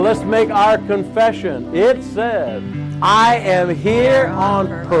Let's make our confession. It says, I am here on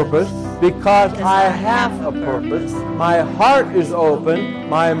purpose because I have a purpose. My heart is open.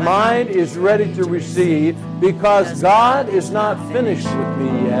 My mind is ready to receive because God is not finished with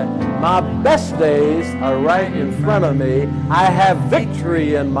me yet. My best days are right in front of me. I have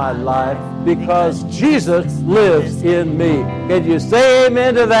victory in my life because Jesus lives in me. Can you say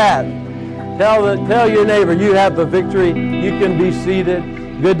amen to that? Tell your neighbor you have the victory. You can be seated.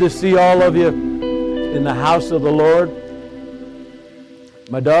 Good to see all of you in the house of the Lord.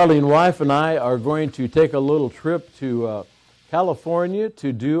 My darling wife and I are going to take a little trip to California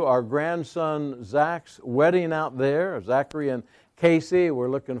to do our grandson Zach's wedding out there. Zachary and Casey, we're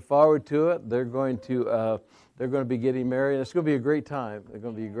looking forward to it. They're going to be getting married. It's going to be a great time. It's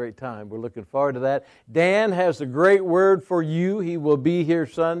going to be a great time. We're looking forward to that. Dan has a great word for you. He will be here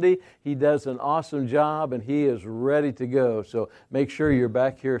Sunday. He does an awesome job, and he is ready to go. So make sure you're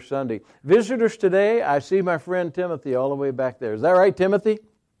back here Sunday. Visitors today, I see my friend Timothy all the way back there. Is that right, Timothy?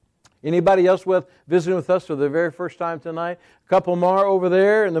 Anybody else visiting with us for the very first time tonight? A couple more over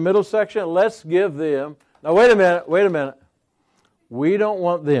there in the middle section. Let's give them. Now, wait a minute. We don't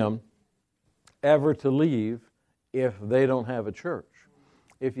want them ever to leave if they don't have a church.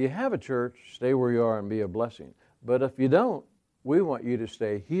 If you have a church, stay where you are and be a blessing. But if you don't, we want you to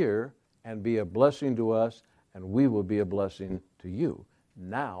stay here and be a blessing to us, and we will be a blessing to you.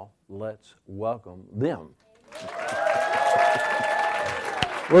 Now, let's welcome them.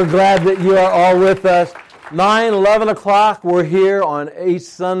 We're glad that you are all with us. 9, 11 o'clock, we're here on each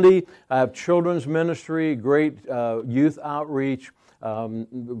Sunday. I have children's ministry, great youth outreach,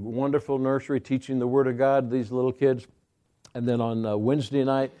 wonderful nursery teaching the Word of God to these little kids. And then on Wednesday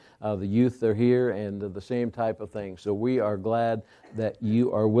night, the youth are here and the same type of thing. So we are glad that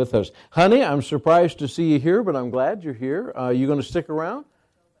you are with us. Honey, I'm surprised to see you here, but I'm glad you're here. You going to stick around?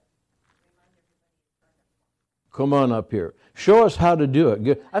 Come on up here. Show us how to do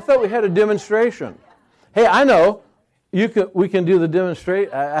it. I thought we had a demonstration. Hey, I know. We can do the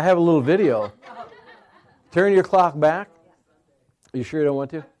demonstration. I have a little video. Turn your clock back. You sure you don't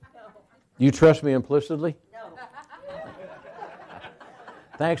want to? No. You trust me implicitly? No.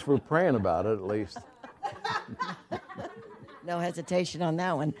 Thanks for praying about it, at least. No hesitation on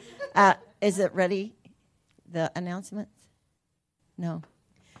that one. Is it ready, the announcements? No.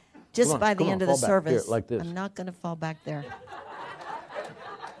 Just by the end of the service. Here, like this. I'm not going to fall back there.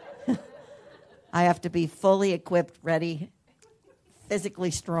 I have to be fully equipped, ready,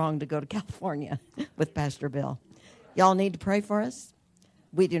 physically strong to go to California with Pastor Bill. Y'all need to pray for us.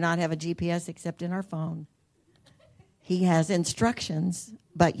 We do not have a GPS except in our phone. He has instructions,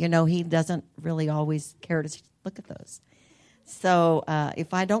 but, he doesn't really always care to look at those. So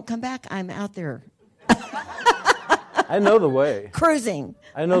if I don't come back, I'm out there. I know the way. Cruising.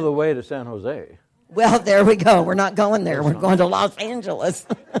 I know the way to San Jose. Well, there we go. We're not going there. We're going to Los Angeles.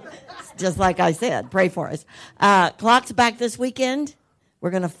 Just like I said, pray for us. Clock's back this weekend. We're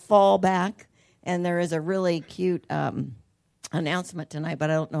going to fall back. And there is a really cute announcement tonight,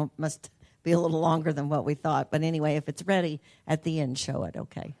 but I don't know, it must be a little longer than what we thought. But anyway, if it's ready, at the end, show it,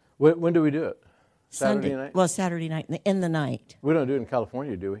 okay? When do we do it? Saturday night? Well, Saturday night, in the night. We don't do it in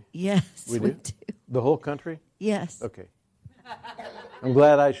California, do we? Yes, we do. The whole country? Yes. Okay. I'm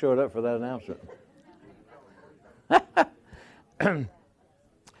glad I showed up for that announcement.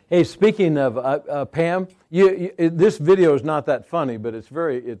 Hey, speaking of Pam, this video is not that funny, but it's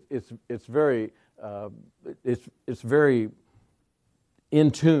very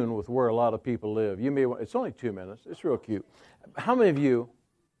in tune with where a lot of people live. It's only 2 minutes. It's real cute. How many of you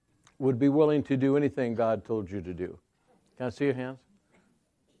would be willing to do anything God told you to do? Can I see your hands?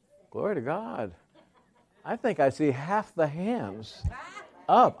 Glory to God. I think I see half the hands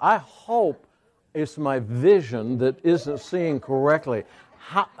up. I hope it's my vision that isn't seeing correctly.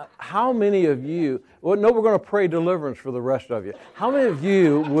 How many of you, we're going to pray deliverance for the rest of you. How many of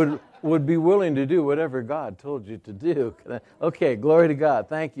you would be willing to do whatever God told you to do? Okay, glory to God.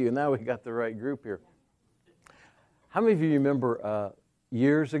 Thank you. Now we got the right group here. How many of you remember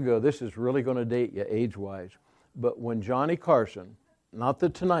years ago, this is really going to date you age-wise, but when Johnny Carson, not the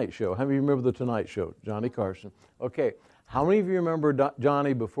Tonight Show. How many of you remember the Tonight Show? Johnny Carson. Okay. How many of you remember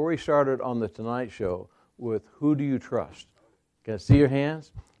Johnny before he started on the Tonight Show with Who Do You Trust? Can I see your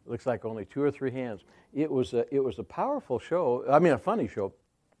hands? It looks like only 2 or 3 hands. It was a powerful show. I mean, a funny show,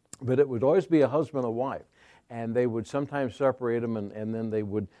 but it would always be a husband and wife, and they would sometimes separate them, and then they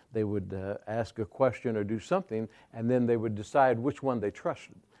would ask a question or do something, and then they would decide which one they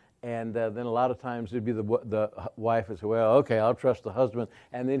trusted. And then a lot of times it'd be the wife would say, well, okay, I'll trust the husband.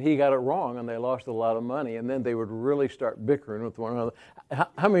 And then he got it wrong and they lost a lot of money. And then they would really start bickering with one another.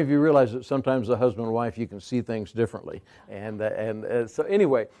 How many of you realize that sometimes the husband and wife, you can see things differently? And so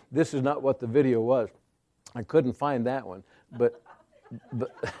anyway, this is not what the video was. I couldn't find that one. But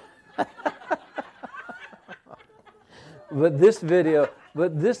this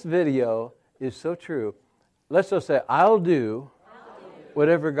video is so true. Let's just say, I'll do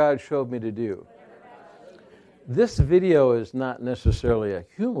whatever God showed me to do. This video is not necessarily a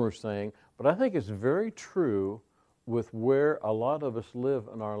humorous thing, but I think it's very true with where a lot of us live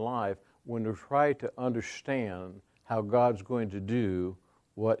in our life when we try to understand how God's going to do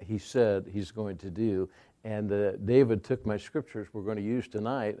what He said He's going to do. And David took my scriptures we're going to use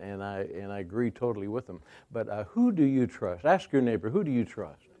tonight, and I agree totally with them. But who do you trust? Ask your neighbor, who do you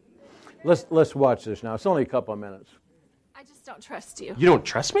trust? Let's watch this now. It's only a couple of minutes. I just don't trust you. You don't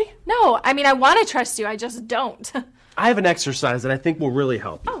trust me? No, I mean, I want to trust you. I just don't. I have an exercise that I think will really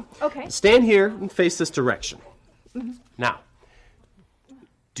help you. Oh, okay. Stand here and face this direction. Mm-hmm. Now,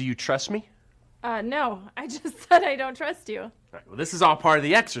 do you trust me? No. I just said I don't trust you. All right, well, this is all part of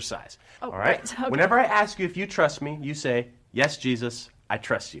the exercise. Oh, all right? right, okay. Whenever I ask you if you trust me, you say, yes, Jesus, I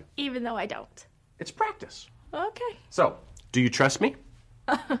trust you. Even though I don't. It's practice. Okay. So, do you trust me?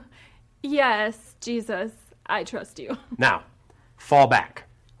 Yes, Jesus, I trust you. Now, fall back.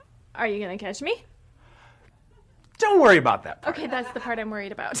 Are you going to catch me? Don't worry about that part. Okay, that's the part I'm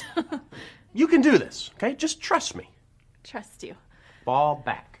worried about. You can do this, okay? Just trust me. Trust you. Fall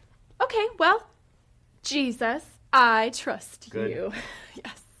back. Okay, well, Jesus, I trust Good. you.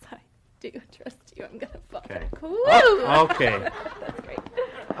 Yes, I do trust you. I'm going to fall Okay. back. Woo! Oh, okay. That's great.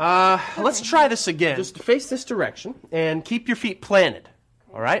 Let's try this again. Just face this direction and keep your feet planted,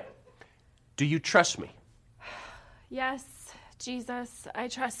 all right? Do you trust me? Yes, Jesus, I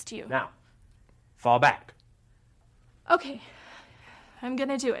trust you. Now, fall back. Okay, I'm going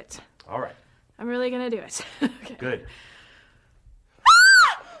to do it. All right. I'm really going to do it. Okay. Good.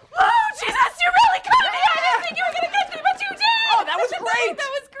 Oh, Jesus, you really caught me! I didn't think you were going to catch me, but you did! Oh, that was great!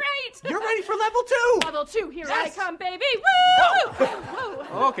 That was great! You're ready for level 2. Level 2, here Yes. I come, baby! Woo!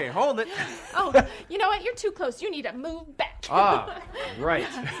 Whoa! Okay, hold it. Oh, you know what? You're too close. You need to move back. Right.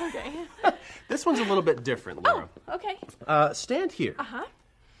 Okay. This one's a little bit different, Laura. Oh, okay. Stand here, Uh-huh.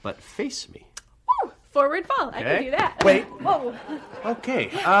 but face me. Woo! Forward fall. I can Okay. do that. Wait. Whoa. Okay,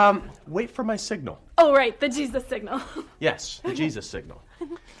 wait for my signal. Oh, right, the Jesus signal. Yes, the Jesus signal.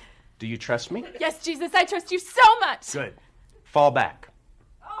 Do you trust me? Yes, Jesus, I trust you so much. Good. Fall back.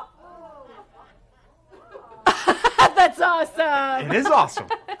 That's awesome. It is awesome,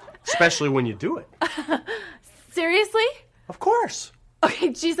 especially when you do it. Seriously? Of course. Okay,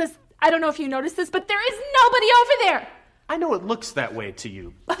 Jesus, I don't know if you noticed this, but there is nobody over there. I know it looks that way to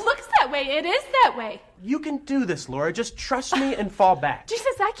you. It looks that way. It is that way. You can do this, Laura. Just trust me and fall back.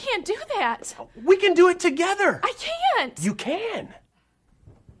 Jesus, I can't do that. We can do it together. I can't. You can.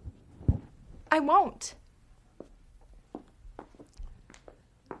 I won't.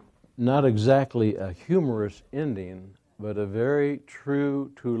 Not exactly a humorous ending, but a very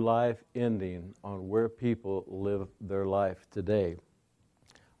true to life ending on where people live their life today.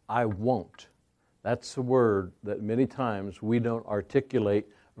 I won't. That's a word that many times we don't articulate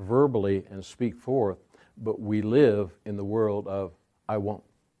verbally and speak forth, but we live in the world of I won't.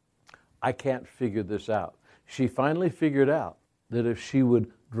 I can't figure this out. She finally figured out that if she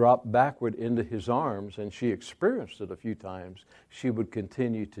would drop backward into his arms, and she experienced it a few times, she would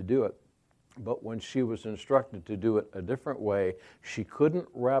continue to do it. But when she was instructed to do it a different way, she couldn't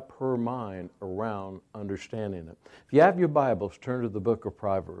wrap her mind around understanding it. If you have your Bibles, turn to the book of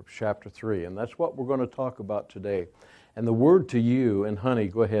Proverbs, chapter 3, and that's what we're going to talk about today. And the word to you, and honey,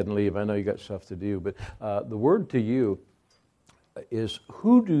 go ahead and leave. I know you got stuff to do, but the word to you is,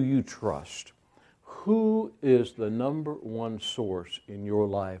 who do you trust? Who is the number one source in your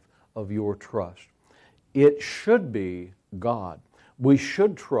life of your trust? It should be God. We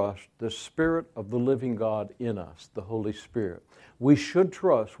should trust the Spirit of the living God in us, the Holy Spirit. We should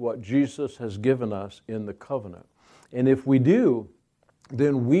trust what Jesus has given us in the covenant. And if we do,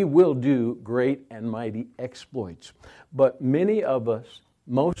 then we will do great and mighty exploits. But many of us,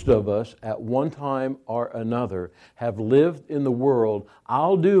 most of us, at one time or another, have lived in the world,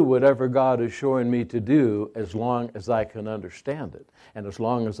 I'll do whatever God is showing me to do as long as I can understand it and as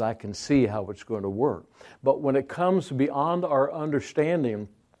long as I can see how it's going to work. But when it comes beyond our understanding,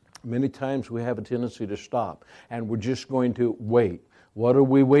 many times we have a tendency to stop and we're just going to wait. What are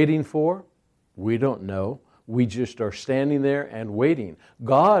we waiting for? We don't know. We just are standing there and waiting.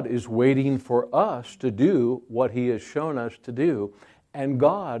 God is waiting for us to do what He has shown us to do. And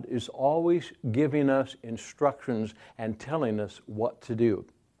God is always giving us instructions and telling us what to do.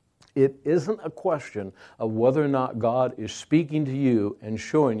 It isn't a question of whether or not God is speaking to you and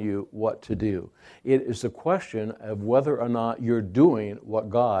showing you what to do. It is a question of whether or not you're doing what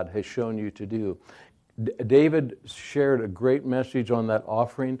God has shown you to do. David shared a great message on that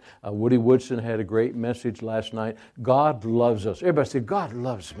offering. Woody Woodson had a great message last night. God loves us. Everybody say, God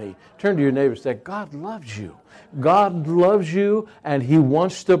loves me. Turn to your neighbor and say, God loves you. God loves you, and He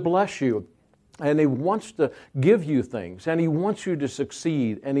wants to bless you. And He wants to give you things, and He wants you to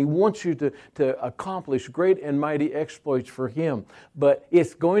succeed, and He wants you to accomplish great and mighty exploits for Him. But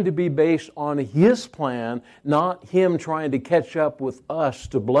it's going to be based on His plan, not Him trying to catch up with us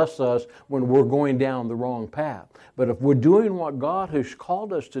to bless us when we're going down the wrong path. But if we're doing what God has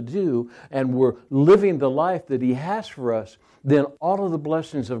called us to do, and we're living the life that He has for us, then all of the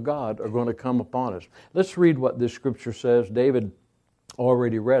blessings of God are going to come upon us. Let's read what this scripture says. David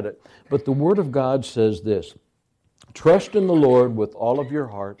already read it. But the Word of God says this: trust in the Lord with all of your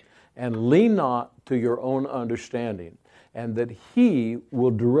heart and lean not to your own understanding, and that He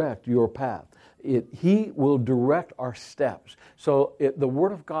will direct your path. He will direct our steps. So the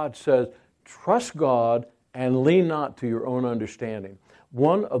Word of God says, trust God and lean not to your own understanding.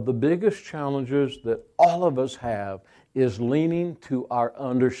 One of the biggest challenges that all of us have is leaning to our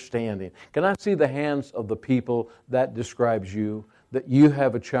understanding. Can I see the hands of the people that describes you? That you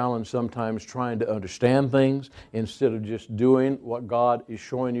have a challenge sometimes trying to understand things instead of just doing what God is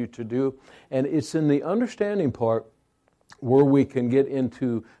showing you to do. And it's in the understanding part where we can get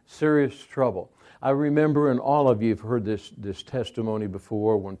into serious trouble. I remember, and all of you have heard this testimony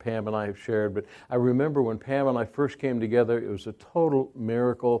before when Pam and I have shared, but I remember when Pam and I first came together, it was a total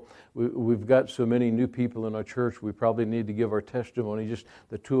miracle. We've got so many new people in our church, we probably need to give our testimony. Just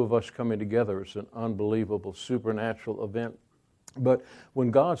the two of us coming together is an unbelievable supernatural event. But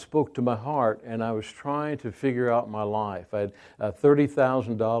when God spoke to my heart and I was trying to figure out my life, I had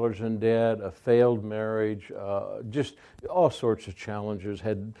 $30,000 in debt, a failed marriage, just all sorts of challenges.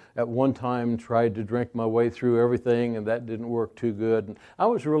 Had at one time tried to drink my way through everything, and that didn't work too good. And I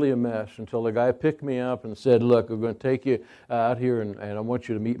was really a mess until the guy picked me up and said, look, we're going to take you out here and I want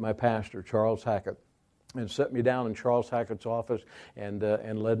you to meet my pastor, Charles Hackett, and set me down in Charles Hackett's office and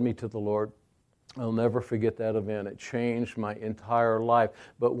led me to the Lord. I'll never forget that event. It changed my entire life.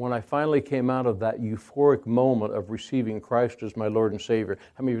 But when I finally came out of that euphoric moment of receiving Christ as my Lord and Savior,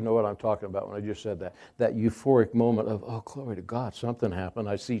 how many of you know what I'm talking about when I just said that? That euphoric moment of, oh, glory to God, something happened.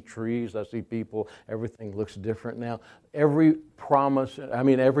 I see trees, I see people, everything looks different now. Every problem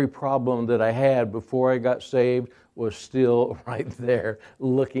that I had before I got saved was still right there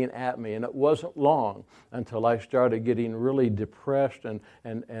looking at me. And it wasn't long until I started getting really depressed and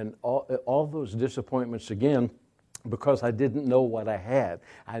all those disappointments again, because I didn't know what I had.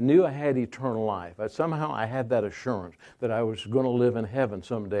 I knew I had eternal life. Somehow I had that assurance that I was going to live in heaven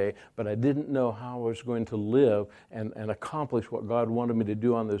someday, but I didn't know how I was going to live and accomplish what God wanted me to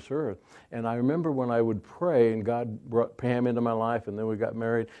do on this earth. And I remember when I would pray, and God brought Pam into my life, and then we got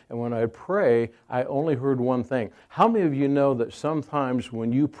married, and when I'd pray, I only heard one thing. How many of you know that sometimes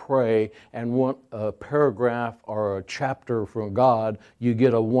when you pray and want a paragraph or a chapter from God, you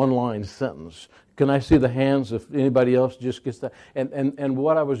get a one-line sentence? Can I see the hands if anybody else just gets that? And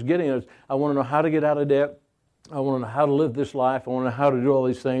what I was getting is, I want to know how to get out of debt. I want to know how to live this life. I want to know how to do all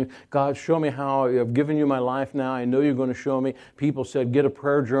these things. God, show me how. I've given you my life now. I know you're going to show me. People said, get a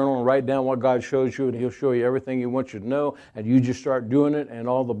prayer journal and write down what God shows you, and He'll show you everything He wants you to know. And you just start doing it, and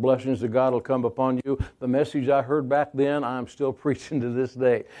all the blessings of God will come upon you. The message I heard back then, I'm still preaching to this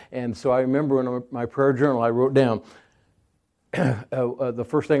day. And so I remember in my prayer journal, I wrote down the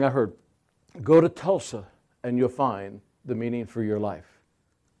first thing I heard: go to Tulsa and you'll find the meaning for your life.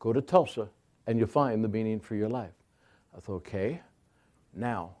 Go to Tulsa and you'll find the meaning for your life. I thought, okay,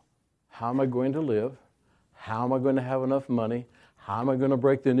 now, how am I going to live? How am I going to have enough money? How am I going to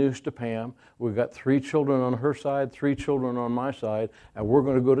break the news to Pam? We've got 3 children on her side, 3 children on my side, and we're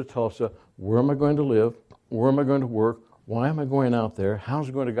going to go to Tulsa. Where am I going to live? Where am I going to work? Why am I going out there? How's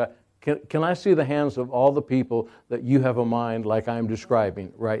it going to go? Can I see the hands of all the people that you have a mind like I'm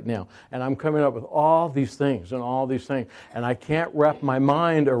describing right now? And I'm coming up with all these things and all these things. And I can't wrap my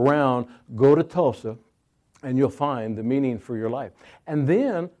mind around, go to Tulsa and you'll find the meaning for your life. And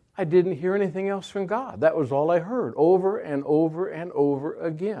then I didn't hear anything else from God. That was all I heard over and over and over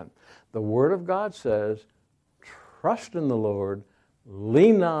again. The Word of God says, trust in the Lord,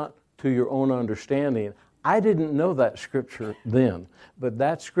 lean not to your own understanding. I didn't know that scripture then, but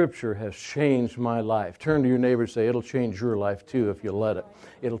that scripture has changed my life. Turn to your neighbor and say, it'll change your life too if you let it.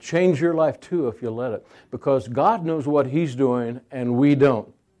 It'll change your life too if you let it, because God knows what He's doing and we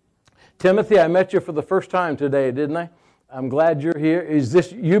don't. Timothy, I met you for the first time today, didn't I? I'm glad you're here.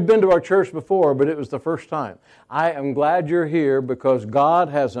 You've been to our church before, but it was the first time. I am glad you're here because God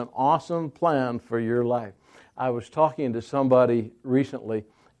has an awesome plan for your life. I was talking to somebody recently,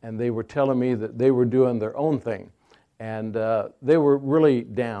 and they were telling me that they were doing their own thing. And they were really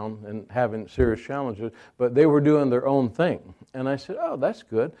down and having serious challenges, but they were doing their own thing. And I said, oh, that's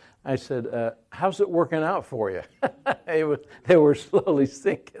good. I said, how's it working out for you? They were slowly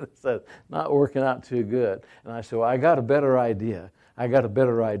sinking. I said, not working out too good. And I said, well, I got a better idea.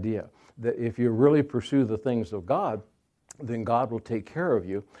 That if you really pursue the things of God, then God will take care of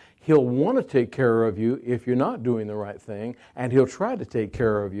you. He'll want to take care of you if you're not doing the right thing, and He'll try to take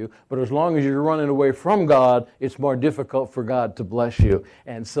care of you. But as long as you're running away from God, it's more difficult for God to bless you.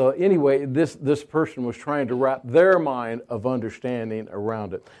 And so anyway, this person was trying to wrap their mind of understanding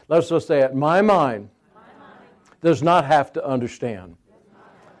around it. Let's just say it. My mind does not have to understand.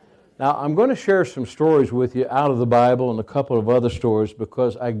 Now, I'm going to share some stories with you out of the Bible and a couple of other stories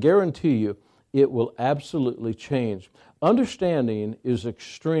because I guarantee you it will absolutely change. Understanding is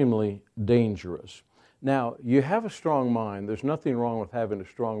extremely dangerous. Now, you have a strong mind. There's nothing wrong with having a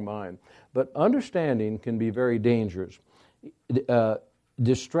strong mind. But understanding can be very dangerous.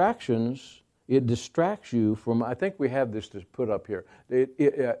 Distractions, it distracts you from, I think we have this to put up here.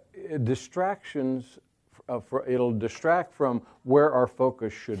 Distractions, it'll distract from where our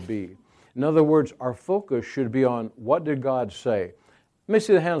focus should be. In other words, our focus should be on what did God say. Let me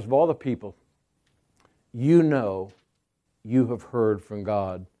see the hands of all the people. You know you have heard from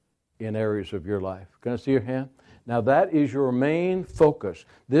God in areas of your life. Can I see your hand? Now that is your main focus.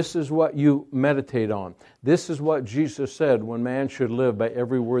 This is what you meditate on. This is what Jesus said when man should live by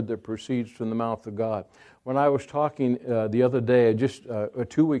every word that proceeds from the mouth of God. When I was talking the other day, just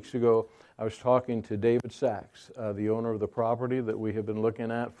 2 weeks ago, I was talking to David Sachs, the owner of the property that we have been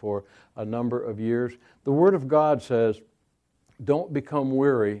looking at for a number of years. The Word of God says, don't become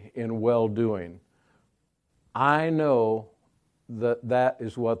weary in well-doing. I know that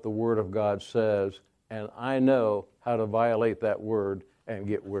is what the Word of God says, and I know how to violate that word and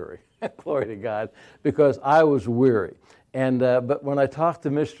get weary. Glory to God, because I was weary. And but when I talked to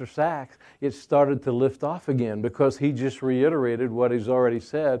Mr. Sachs, it started to lift off again because he just reiterated what he's already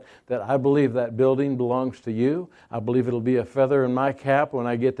said, that I believe that building belongs to you. I believe it'll be a feather in my cap when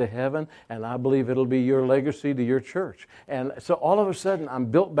I get to heaven, and I believe it'll be your legacy to your church. And so all of a sudden, I'm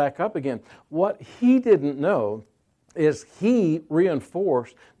built back up again. What he didn't know is he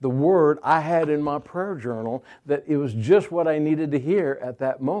reinforced the word I had in my prayer journal, that it was just what I needed to hear at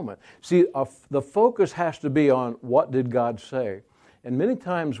that moment. See, the focus has to be on what did God say. And many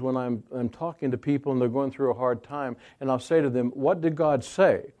times when I'm talking to people and they're going through a hard time, and I'll say to them, what did God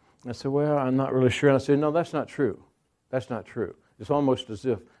say? And I say, well, I'm not really sure. And I say, no, that's not true. That's not true. It's almost as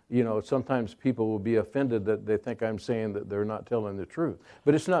if, sometimes people will be offended that they think I'm saying that they're not telling the truth.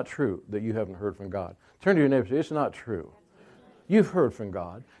 But it's not true that you haven't heard from God. Turn to your neighbor and say, it's not true. You've heard from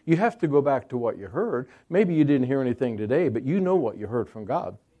God. You have to go back to what you heard. Maybe you didn't hear anything today, but you know what you heard from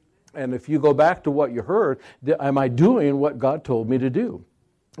God. And if you go back to what you heard, am I doing what God told me to do?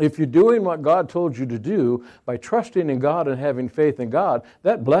 If you're doing what God told you to do by trusting in God and having faith in God,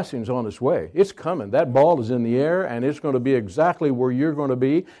 that blessing's on its way. It's coming. That ball is in the air, and it's going to be exactly where you're going to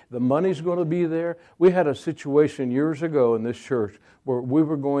be. The money's going to be there. We had a situation years ago in this church where we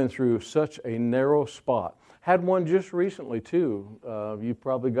were going through such a narrow spot. Had one just recently, too. You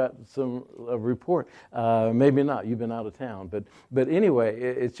probably got some report. Maybe not. You've been out of town. But anyway,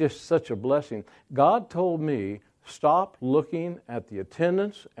 it's just such a blessing. God told me, stop looking at the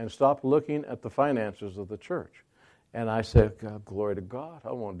attendance and stop looking at the finances of the church. And I said, God, glory to God,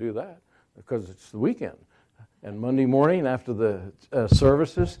 I won't do that because it's the weekend. And Monday morning after the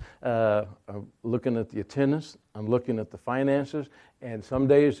services, I'm looking at the attendance, I'm looking at the finances, and some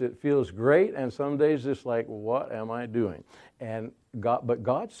days it feels great, and some days it's like, what am I doing? But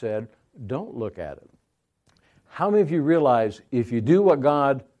God said, don't look at it. How many of you realize if you do what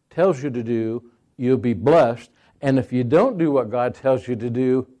God tells you to do, you'll be blessed, and if you don't do what God tells you to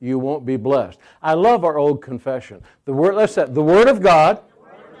do, you won't be blessed? I love our old confession. The Word of God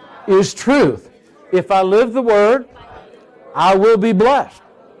is truth. If I live the Word, I will be blessed.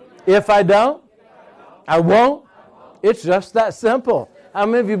 If I don't, I won't. It's just that simple. How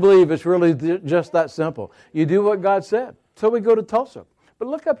many of you believe it's really just that simple? You do what God said. So we go to Tulsa. But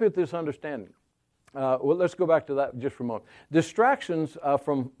look up at this understanding. Well, let's go back to that just for a moment. Distractions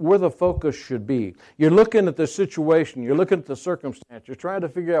from where the focus should be. You're looking at the situation. You're looking at the circumstance. You're trying to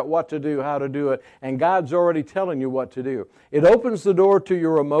figure out what to do, how to do it, and God's already telling you what to do. It opens the door to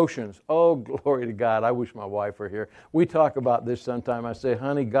your emotions. Oh, glory to God. I wish my wife were here. We talk about this sometime. I say,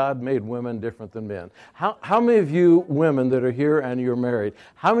 honey, God made women different than men. How many of you women that are here and you're married,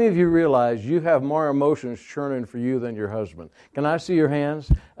 how many of you realize you have more emotions churning for you than your husband? Can I see your hands?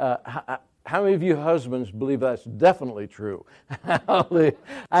 How many of you husbands believe that's definitely true? I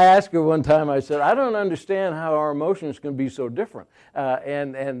asked her one time, I said, I don't understand how our emotions can be so different.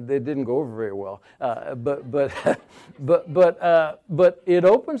 And they didn't go over very well. But it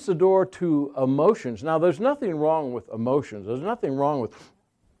opens the door to emotions. Now, there's nothing wrong with emotions. There's nothing wrong with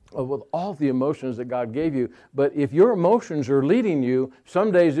all the emotions that God gave you. But if your emotions are leading you, some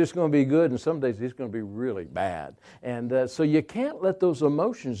days it's going to be good and some days it's going to be really bad. And so you can't let those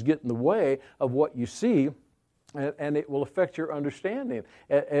emotions get in the way of what you see, and it will affect your understanding.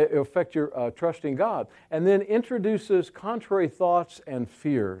 It will affect your trusting God. And then introduces contrary thoughts and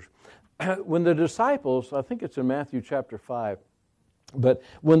fears. When the disciples, I think it's in Matthew chapter 5, but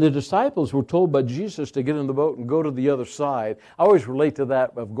when the disciples were told by Jesus to get in the boat and go to the other side, I always relate to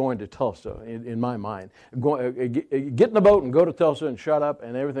that of going to Tulsa in my mind. Get in the boat and go to Tulsa and shut up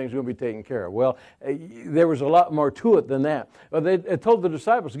and everything's going to be taken care of. Well, there was a lot more to it than that. But they told the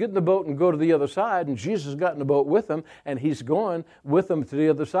disciples, get in the boat and go to the other side, and Jesus got in the boat with them, and he's going with them to the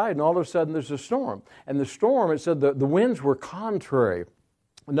other side, and all of a sudden there's a storm. And the storm, it said the winds were contrary.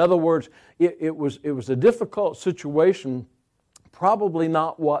 In other words, it was a difficult situation, probably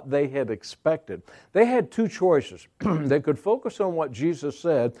not what they had expected. They had two choices. They could focus on what Jesus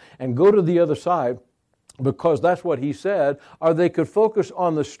said and go to the other side because that's what he said, or they could focus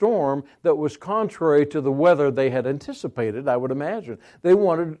on the storm that was contrary to the weather they had anticipated, I would imagine. They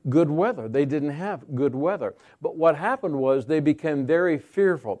wanted good weather. They didn't have good weather. But what happened was they became very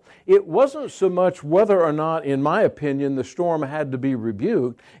fearful. It wasn't so much whether or not, in my opinion, the storm had to be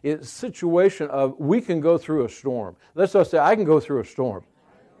rebuked. It's a situation of we can go through a storm. Let's just say I can go through a storm.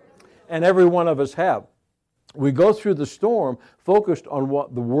 And every one of us have. We go through the storm focused on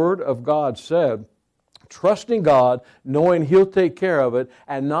what the Word of God said, trusting God, knowing he'll take care of it,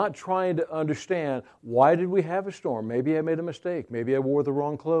 and not trying to understand, why did we have a storm? Maybe I made a mistake. Maybe I wore the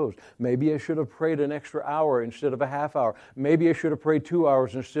wrong clothes. Maybe I should have prayed an extra hour instead of a half hour. Maybe I should have prayed 2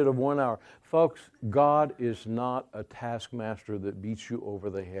 hours instead of 1 hour. Folks, God is not a taskmaster that beats you over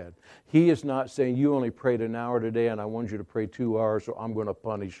the head. He is not saying, you only prayed an hour today and I want you to pray 2 hours, so I'm going to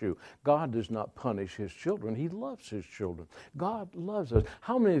punish you. God does not punish his children. He loves his children. God loves us.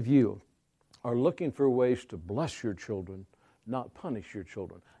 How many of you are looking for ways to bless your children, not punish your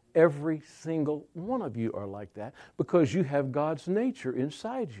children? Every single one of you are like that because you have God's nature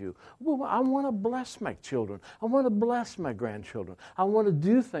inside you. Well, I want to bless my children. I want to bless my grandchildren. I want to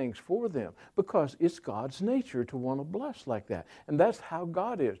do things for them because it's God's nature to want to bless like that. And that's how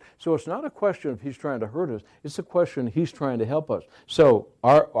God is. So it's not a question of he's trying to hurt us. It's a question he's trying to help us. So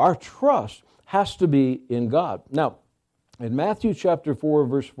our trust has to be in God. Now, in Matthew chapter 4,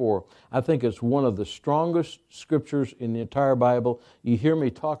 verse 4, I think it's one of the strongest scriptures in the entire Bible. You hear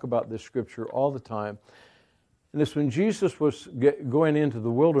me talk about this scripture all the time. And it's when Jesus was going into the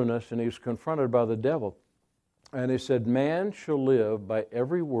wilderness and he was confronted by the devil. And he said, man shall live by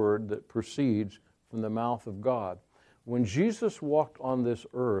every word that proceeds from the mouth of God. When Jesus walked on this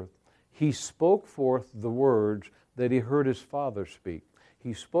earth, he spoke forth the words that he heard his Father speak.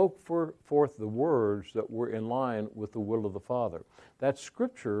 He spoke forth the words that were in line with the will of the Father. That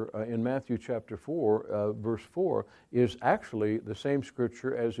scripture in Matthew chapter 4, verse 4, is actually the same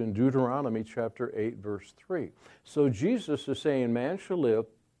scripture as in Deuteronomy chapter 8, verse 3. So Jesus is saying, man shall live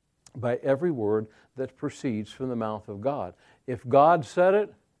by every word that proceeds from the mouth of God. If God said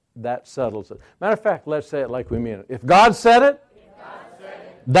it, that settles it. Matter of fact, let's say it like we mean it. If God said it,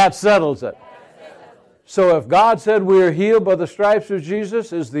 that settles it. So if God said we are healed by the stripes of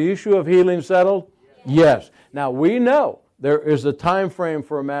Jesus, is the issue of healing settled? Yes. Now we know there is a time frame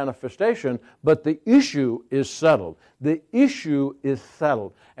for a manifestation, but the issue is settled. The issue is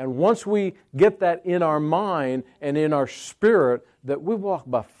settled. And once we get that in our mind and in our spirit, that we walk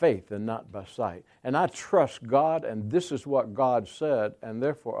by faith and not by sight. And I trust God, and this is what God said, and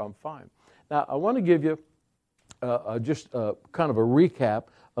therefore I'm fine. Now I want to give you just kind of a recap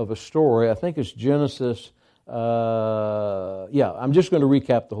of a story. I think it's Genesis. I'm just going to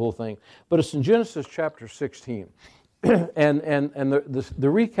recap the whole thing. But it's in Genesis chapter 16. and the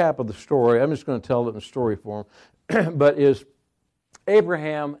recap of the story, I'm just going to tell it in story form, but is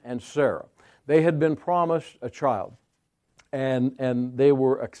Abraham and Sarah. They had been promised a child. And they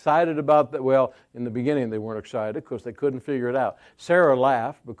were excited about that. Well, in the beginning they weren't excited because they couldn't figure it out. Sarah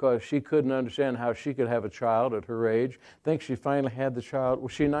laughed because she couldn't understand how she could have a child at her age. I think she finally had the child.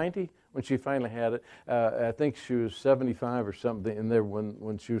 Was she 90 when she finally had it? I think she was 75 or something in there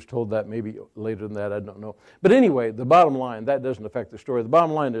when she was told that. Maybe later than that, I don't know. But anyway, the bottom line, that doesn't affect the story. The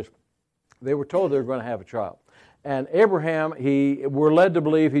bottom line is they were told they were going to have a child. And Abraham, we're led to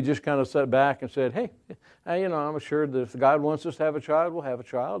believe he just kind of sat back and said, hey, I'm assured that if God wants us to have a child, we'll have a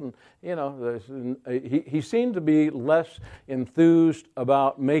child. And, he seemed to be less enthused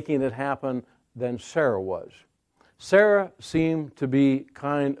about making it happen than Sarah was. Sarah seemed to be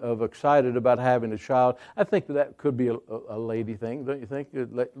kind of excited about having a child. I think that could be a lady thing, don't you think?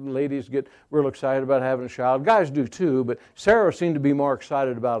 Ladies get real excited about having a child. Guys do too, but Sarah seemed to be more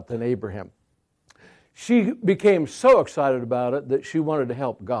excited about it than Abraham. She became so excited about it that she wanted to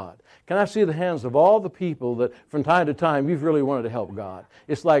help God. Can I see the hands of all the people that from time to time you've really wanted to help God?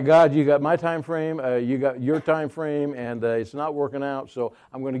 It's like, God, you got my time frame, you got your time frame, and it's not working out, so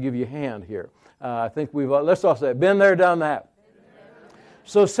I'm going to give you a hand here. I think let's all say, been there, done that.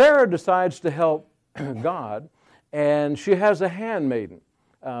 So Sarah decides to help God, and she has a handmaiden.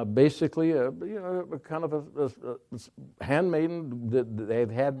 Basically, kind of a handmaiden that they've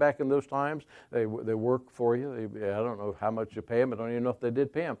had back in those times. They work for you. I don't know how much you pay them. I don't even know if they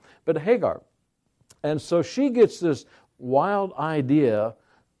did pay them. But Hagar. And so she gets this wild idea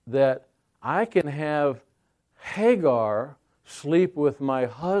that I can have Hagar sleep with my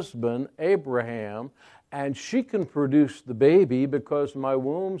husband, Abraham, and she can produce the baby because my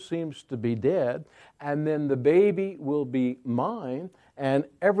womb seems to be dead, and then the baby will be mine, and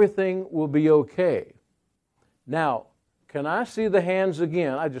everything will be okay. Now, can I see the hands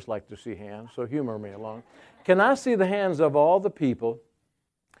again? I just like to see hands, so humor me along. Can I see the hands of all the people?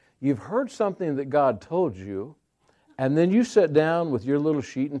 You've heard something that God told you, and then you sit down with your little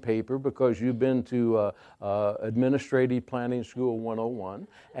sheet and paper because you've been to Administrative Planning School 101,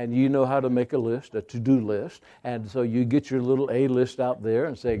 and you know how to make a list, a to-do list, and so you get your little A list out there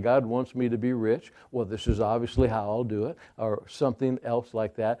and say, God wants me to be rich. Well, this is obviously how I'll do it, or something else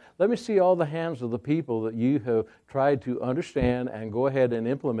like that. Let me see all the hands of the people that you have tried to understand and go ahead and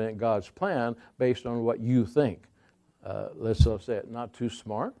implement God's plan based on what you think. Let's say it, not too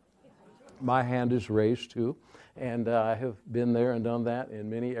smart. My hand is raised too. And I have been there and done that in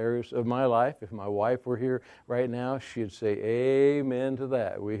many areas of my life. If my wife were here right now, she'd say amen to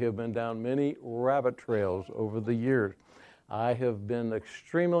that. We have been down many rabbit trails over the years. I have been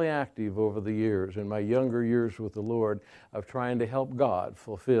extremely active over the years, in my younger years with the Lord, of trying to help God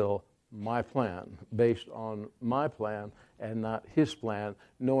fulfill my plan, based on my plan and not His plan,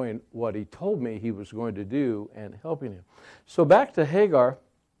 knowing what He told me He was going to do and helping Him. So back to Hagar.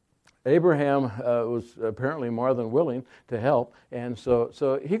 Abraham was apparently more than willing to help, and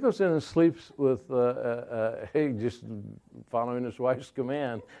so he goes in and sleeps with, just following his wife's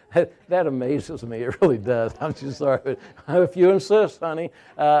command. That amazes me. It really does. I'm just sorry, but if you insist, honey.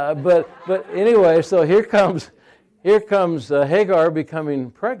 But anyway, so here comes Hagar becoming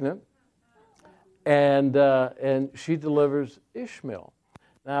pregnant, and she delivers Ishmael.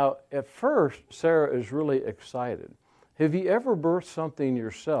 Now, at first, Sarah is really excited. Have you ever birthed something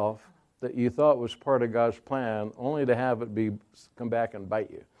yourself that you thought was part of God's plan, only to have it come back and bite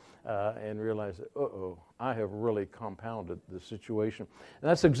you, and realize that, I have really compounded the situation?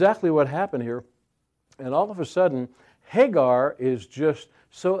 And that's exactly what happened here. And all of a sudden, Hagar is just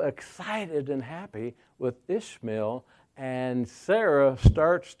so excited and happy with Ishmael, and Sarah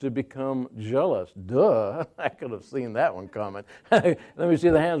starts to become jealous. Duh, I could have seen that one coming. Let me see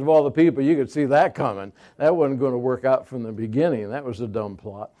the hands of all the people. You could see that coming. That wasn't going to work out from the beginning. That was a dumb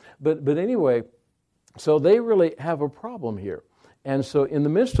plot. But anyway, so they really have a problem here. And so in the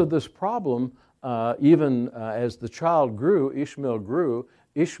midst of this problem, even as the child grew,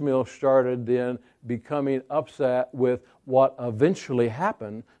 Ishmael started then becoming upset with what eventually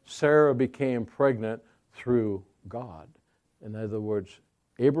happened. Sarah became pregnant through God. In other words,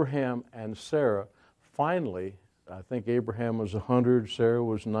 Abraham and Sarah finally, I think Abraham was 100, Sarah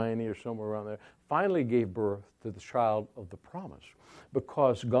was 90 or somewhere around there, finally gave birth to the child of the promise,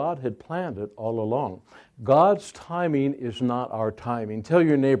 because God had planned it all along. God's timing is not our timing. Tell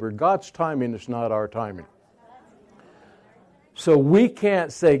your neighbor, God's timing is not our timing. So we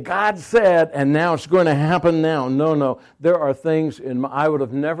can't say, God said, and now it's going to happen now. No. There are things I would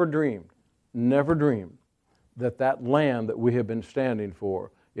have never dreamed that land that we have been standing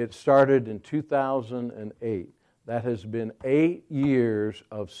for, it started in 2008. That has been 8 years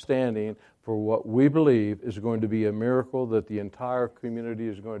of standing for what we believe is going to be a miracle that the entire community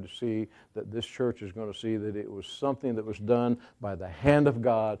is going to see, that this church is going to see, that it was something that was done by the hand of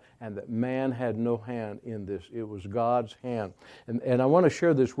God and that man had no hand in this. It was God's hand. And I want to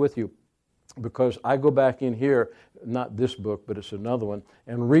share this with you because I go back in here, not this book, but it's another one,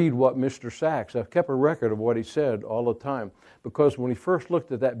 and read what Mr. Sachs, I've kept a record of what he said all the time, because when he first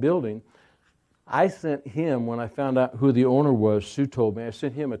looked at that building, I sent him, when I found out who the owner was, Sue told me, I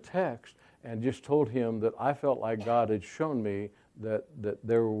sent him a text and just told him that I felt like God had shown me that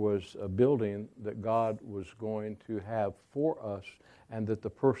there was a building that God was going to have for us and that the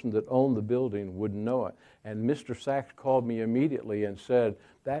person that owned the building would know it. And Mr. Sachs called me immediately and said,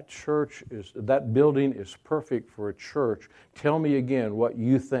 that building is perfect for a church. Tell me again what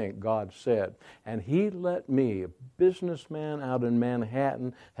you think God said. And he let me, a businessman out in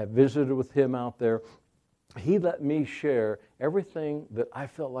Manhattan, have visited with him out there. He let me share everything that I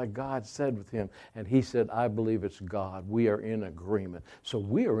felt like God said with him. And he said, I believe it's God. We are in agreement. So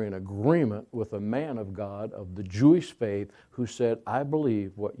we are in agreement with a man of God of the Jewish faith who said, I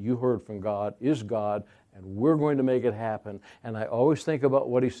believe what you heard from God is God, and we're going to make it happen. And I always think about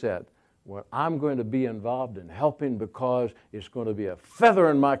what he said. Well, I'm going to be involved in helping because it's going to be a feather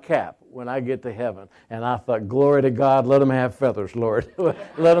in my cap when I get to heaven. And I thought, glory to God, let them have feathers, Lord.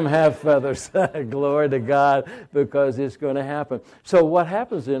 Let them have feathers. Glory to God, because it's going to happen. So what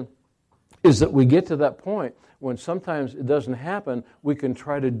happens then is that we get to that point when sometimes it doesn't happen, we can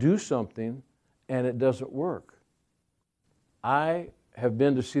try to do something and it doesn't work. I have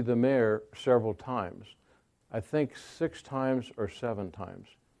been to see the mayor several times. I think 6 times or 7 times.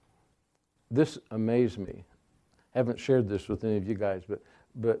 This amazed me. I haven't shared this with any of you guys,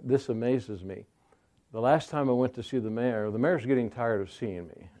 but this amazes me. The last time I went to see the mayor's getting tired of seeing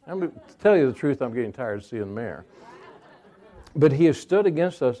me. To tell you the truth, I'm getting tired of seeing the mayor. But he has stood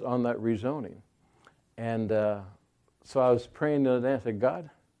against us on that rezoning. And so I was praying the other day, I said, God,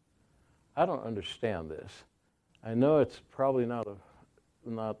 I don't understand this. I know it's probably not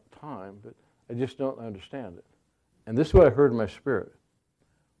time, but I just don't understand it. And this is what I heard in my spirit.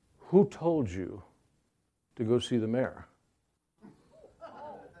 Who told you to go see the mayor?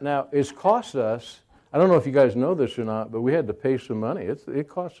 Now, it's cost us, I don't know if you guys know this or not, but we had to pay some money. It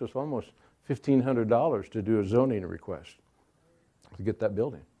cost us almost $1,500 to do a zoning request to get that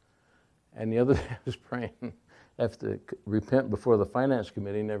building. And the other day I was praying, I have to repent before the finance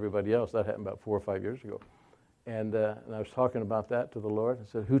committee and everybody else. That happened about 4 or 5 years ago. And I was talking about that to the Lord.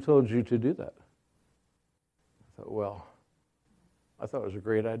 I said, who told you to do that? I thought, well, I thought it was a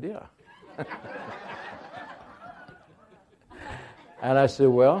great idea. And I said,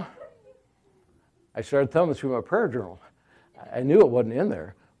 well, I started telling this through my prayer journal. I knew it wasn't in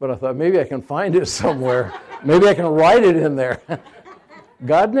there, but I thought maybe I can find it somewhere. Maybe I can write it in there.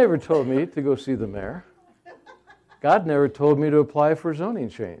 God never told me to go see the mayor. God never told me to apply for zoning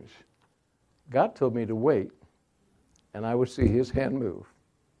change. God told me to wait, and I would see his hand move.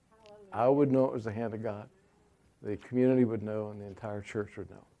 I would know it was the hand of God. The community would know, and the entire church would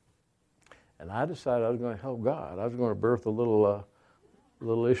know. And I decided I was going to help God. I was going to birth a little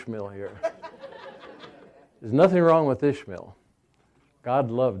Ishmael here. There's nothing wrong with Ishmael. God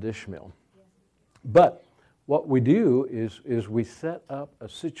loved Ishmael. But what we do is we set up a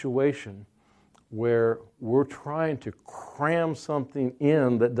situation where we're trying to cram something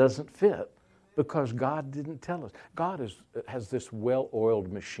in that doesn't fit because God didn't tell us. God has this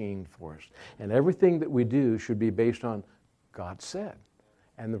well-oiled machine for us. And everything that we do should be based on God said.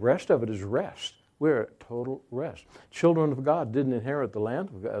 And the rest of it is rest. We're at total rest. Children of God didn't inherit the land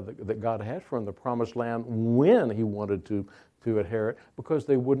that God had for them, the promised land, when he wanted to inherit, because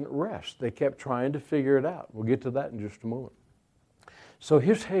they wouldn't rest. They kept trying to figure it out. We'll get to that in just a moment. So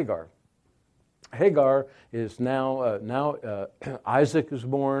here's Hagar. Hagar is now Isaac is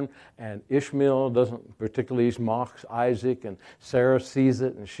born, and Ishmael doesn't particularly, he mocks Isaac, and Sarah sees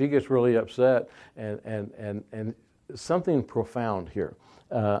it, and she gets really upset, and something profound here.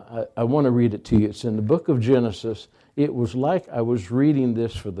 I want to read it to you. It's in the book of Genesis. It was like I was reading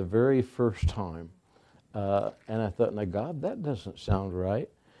this for the very first time, and I thought, now God, that doesn't sound right.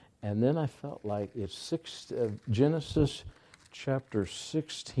 And then I felt like it's Genesis chapter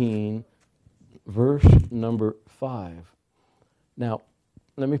 16, verse number 5. Now,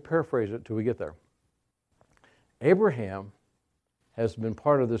 let me paraphrase it till we get there. Abraham has been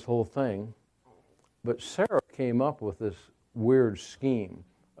part of this whole thing, but Sarah came up with this weird scheme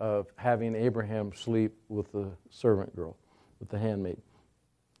of having Abraham sleep with the servant girl, with the handmaid.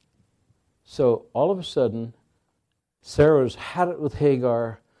 So all of a sudden, Sarah's had it with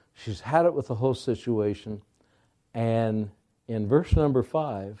Hagar. She's had it with the whole situation. And in verse number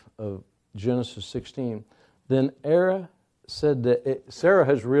 5 of Genesis 16, then Sarah said that Sarah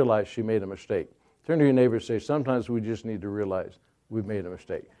has realized she made a mistake. Turn to your neighbor and say, sometimes we just need to realize we've made a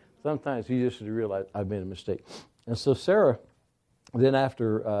mistake. Sometimes you just need to realize I've made a mistake. And so Sarah, then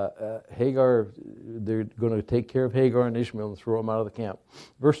after Hagar, they're going to take care of Hagar and Ishmael and throw them out of the camp.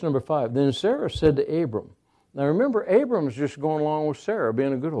 Verse number 5, then Sarah said to Abram. Now remember, Abram's just going along with Sarah,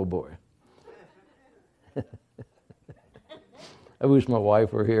 being a good old boy. I wish my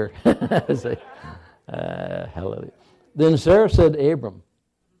wife were here. Say, hallelujah. Then Sarah said to Abram,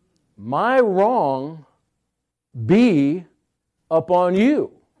 my wrong be upon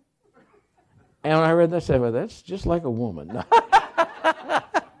you. And when I read that, I said, well, that's just like a woman. No,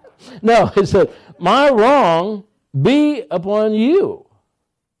 no, it said, my wrong be upon you.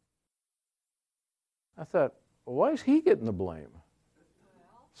 I thought, well, why is he getting the blame?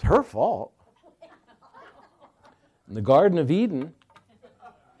 It's her fault. In the Garden of Eden,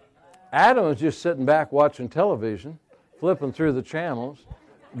 Adam was just sitting back watching television, flipping through the channels.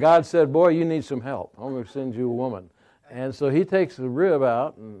 God said, boy, you need some help. I'm going to send you a woman. And so he takes the rib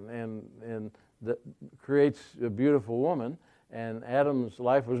out and creates a beautiful woman. And Adam's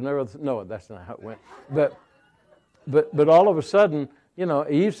life was never, no, that's not how it went. But all of a sudden, you know,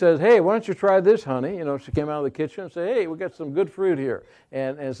 Eve says, hey, why don't you try this, honey? You know, she came out of the kitchen and said, hey, we got some good fruit here.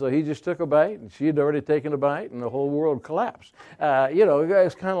 And so he just took a bite, and she had already taken a bite, and the whole world collapsed. You know,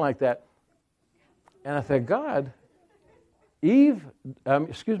 it's kind of like that. And I thought, God,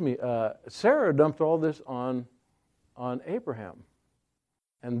 Sarah dumped all this on Abraham.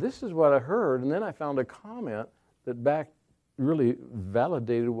 And this is what I heard, and then I found a comment that really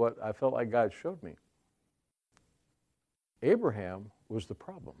validated what I felt like God showed me. Abraham was the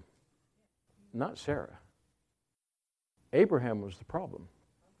problem, not Sarah. Abraham was the problem.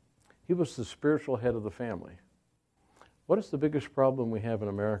 He was the spiritual head of the family. What is the biggest problem we have in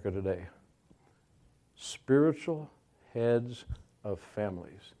America today? Spiritual heads of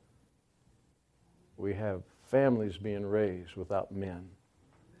families. We have families being raised without men.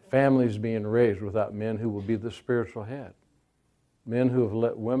 Families being raised without men who will be the spiritual head. Men who have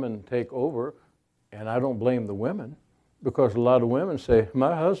let women take over, and I don't blame the women, because a lot of women say,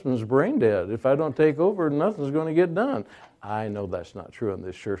 my husband's brain dead. If I don't take over, nothing's going to get done. I know that's not true in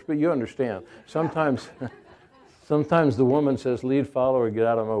this church, but you understand. Sometimes the woman says, lead, follow, or get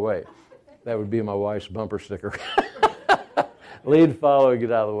out of my way. That would be my wife's bumper sticker. Lead, follow,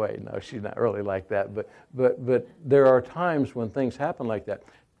 get out of the way. No, she's not really like that. But there are times when things happen like that.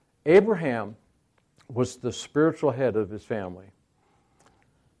 Abraham was the spiritual head of his family.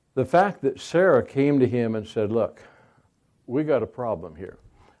 The fact that Sarah came to him and said, look, we got a problem here.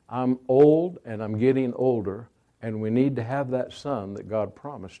 I'm old and I'm getting older, and we need to have that son that God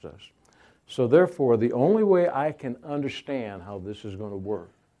promised us. So therefore, the only way I can understand how this is going to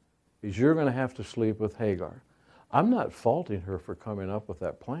work is you're going to have to sleep with Hagar. I'm not faulting her for coming up with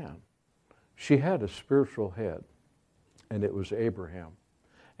that plan. She had a spiritual head, and it was Abraham.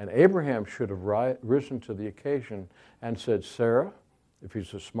 And Abraham should have risen to the occasion and said, Sarah, if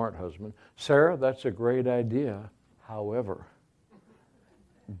he's a smart husband, Sarah, that's a great idea. However,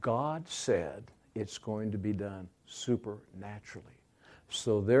 God said it's going to be done supernaturally.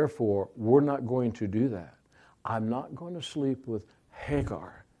 So therefore, we're not going to do that. I'm not going to sleep with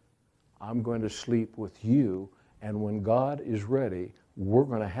Hagar. I'm going to sleep with you. And when God is ready, we're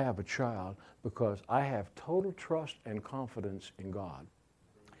going to have a child, because I have total trust and confidence in God.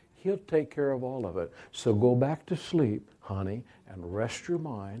 He'll take care of all of it. So go back to sleep, honey, and rest your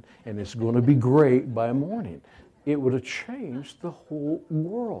mind, and it's going to be great by morning. It would have changed the whole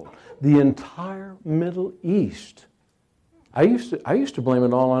world, the entire Middle East. I used to blame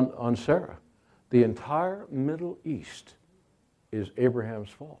it all on Sarah. The entire Middle East is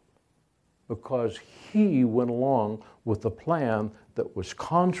Abraham's fault, because he went along with a plan that was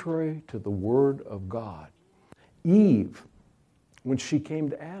contrary to the Word of God. Eve, when she came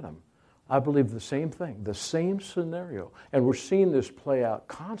to Adam, I believe the same thing, the same scenario. And we're seeing this play out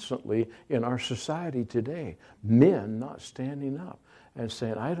constantly in our society today. Men not standing up and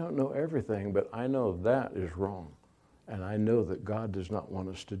saying, I don't know everything, but I know that is wrong. And I know that God does not want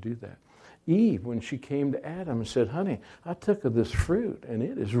us to do that. Eve, when she came to Adam and said, honey, I took of this fruit, and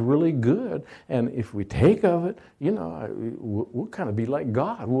it is really good. And if we take of it, you know, we'll kind of be like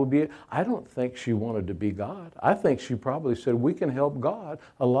God. I don't think she wanted to be God. I think she probably said, we can help God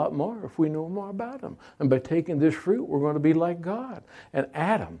a lot more if we know more about him. And by taking this fruit, we're going to be like God. And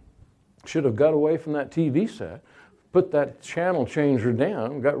Adam should have got away from that TV set, put that channel changer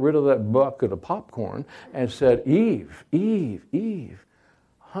down, got rid of that bucket of popcorn, and said, Eve, Eve, Eve,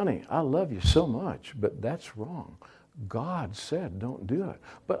 honey, I love you so much, but that's wrong. God said don't do it.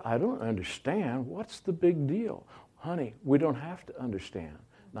 But I don't understand. What's the big deal? Honey, we don't have to understand.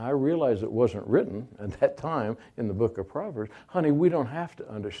 Now, I realize it wasn't written at that time in the book of Proverbs. Honey, we don't have to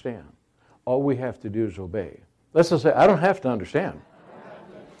understand. All we have to do is obey. Let's just say, I don't have to understand,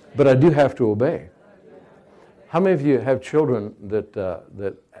 but I do have to obey. How many of you have children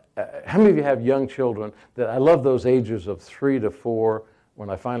how many of you have young children that, I love those ages of 3 to 4, when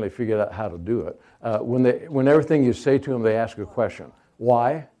I finally figured out how to do it. When everything you say to them, they ask a question.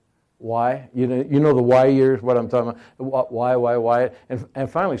 Why? Why? You know the why years, what I'm talking about. Why? And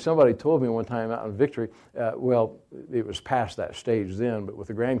finally somebody told me one time out in Victory, well, it was past that stage then, but with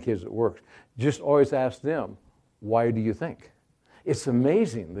the grandkids it works, just always ask them, why do you think? It's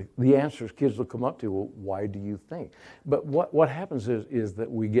amazing the answers kids will come up to. Well, why do you think? But what happens is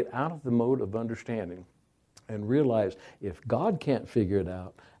that we get out of the mode of understanding and realize if God can't figure it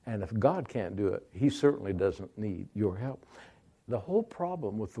out, and if God can't do it, he certainly doesn't need your help. The whole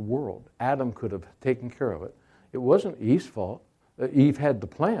problem with the world, Adam could have taken care of it. It wasn't Eve's fault. Eve had the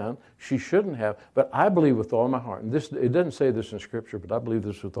plan. She shouldn't have. But I believe with all my heart, and it doesn't say this in Scripture, but I believe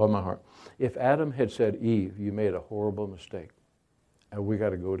this with all my heart. If Adam had said, Eve, you made a horrible mistake, and we got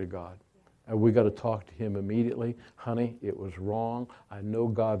to go to God, and we got to talk to him immediately. Honey, it was wrong. I know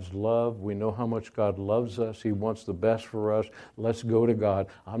God's love. We know how much God loves us. He wants the best for us. Let's go to God.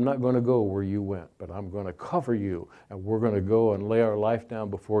 I'm not going to go where you went, but I'm going to cover you, and we're going to go and lay our life down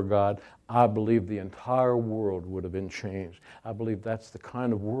before God. I believe the entire world would have been changed. I believe that's the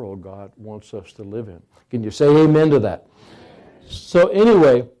kind of world God wants us to live in. Can you say amen to that? So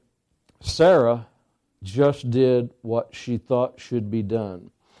anyway, Sarah just did what she thought should be done.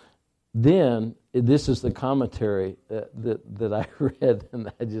 Then, this is the commentary that I read, and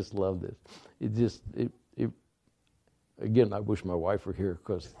I just love this. Again, I wish my wife were here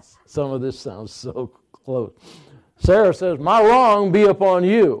because some of this sounds so close. Sarah says, my wrong be upon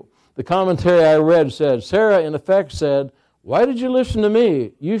you. The commentary I read said, Sarah in effect said, why did you listen to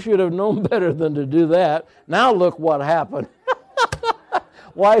me? You should have known better than to do that. Now look what happened.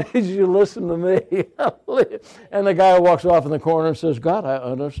 Why did you listen to me? And the guy walks off in the corner and says, God, I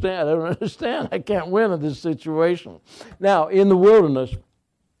don't understand. I can't win in this situation. Now, in the wilderness,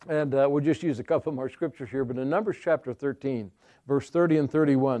 and we'll just use a couple more scriptures here, but in Numbers chapter 13, verse 30 and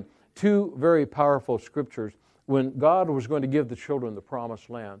 31, two very powerful scriptures when God was going to give the children the promised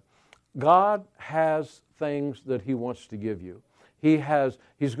land. God has things that he wants to give you. He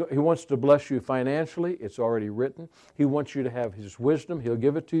wants to bless you financially. It's already written. He wants you to have his wisdom. He'll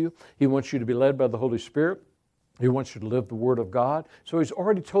give it to you. He wants you to be led by the Holy Spirit. He wants you to live the Word of God. So he's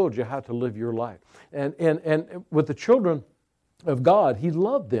already told you how to live your life. And with the children of God, he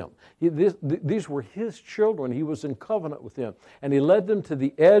loved them. These were his children. He was in covenant with them. And he led them to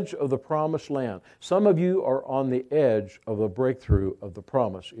the edge of the promised land. Some of you are on the edge of the breakthrough of the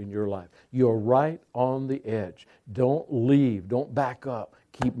promise in your life. You're right on the edge. Don't leave. Don't back up.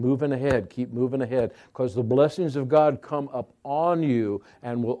 Keep moving ahead. Keep moving ahead. Because the blessings of God come up on you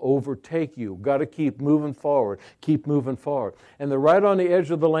and will overtake you. Got to keep moving forward. Keep moving forward. And they're right on the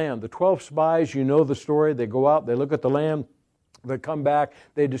edge of the land. The 12 spies, you know the story. They go out. They look at the land. They come back,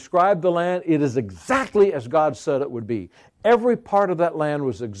 they describe the land. It is exactly as God said it would be. Every part of that land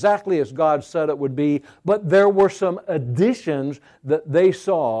was exactly as God said it would be, but there were some additions that they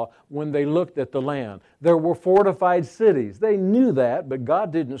saw when they looked at the land. There were fortified cities. They knew that, but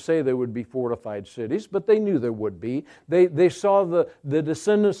God didn't say there would be fortified cities, but they knew there would be. They saw the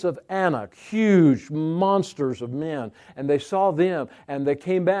descendants of Anak, huge monsters of men, and they saw them, and they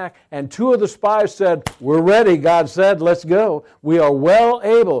came back, and 2 of the spies said, we're ready, God said, let's go. We are well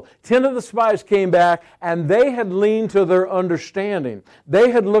able. 10 of the spies came back, and they had leaned to their understanding.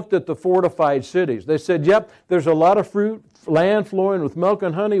 They had looked at the fortified cities. They said, yep, there's a lot of fruit, land flowing with milk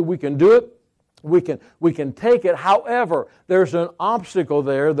and honey. We can do it. We can take it. However, there's an obstacle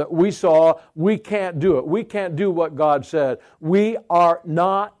there that we saw. We can't do it. We can't do what God said. We are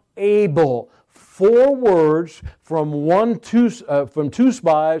not able. 4 words from 2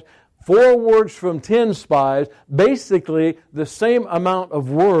 spies, 4 words from 10 spies, basically the same amount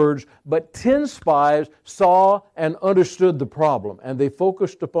of words, but 10 spies saw and understood the problem, and they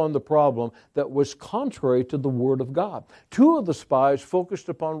focused upon the problem that was contrary to the Word of God. 2 of the spies focused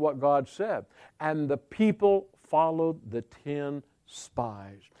upon what God said, and the people followed the 10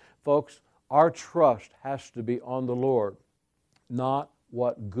 spies. Folks, our trust has to be on the Lord, not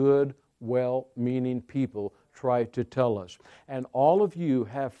what good, well-meaning people try to tell us. And all of you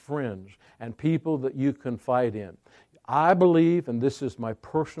have friends and people that you confide in. I believe, and this is my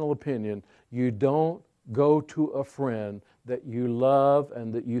personal opinion, you don't go to a friend that you love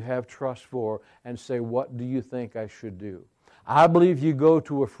and that you have trust for and say, what do you think I should do? I believe you go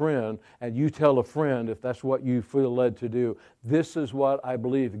to a friend and you tell a friend, if that's what you feel led to do, this is what I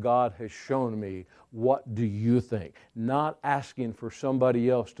believe God has shown me. What do you think? Not asking for somebody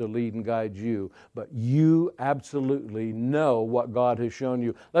else to lead and guide you, but you absolutely know what God has shown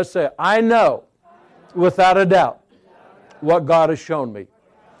you. Let's say, I know, without a doubt, what God has shown me.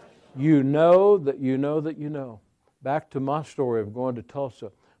 You know that you know that you know. Back to my story of going to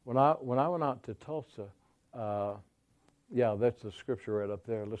Tulsa. When I went out to Tulsa, yeah, that's the scripture right up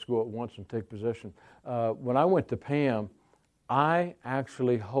there. Let's go at once and take possession. When I went to Pam, I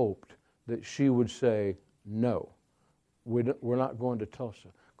actually hoped that she would say, no, we're not going to Tulsa.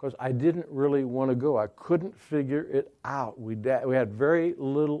 Because I didn't really want to go. I couldn't figure it out. We had very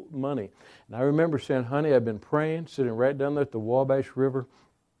little money. And I remember saying, honey, I've been praying, sitting right down there at the Wabash River,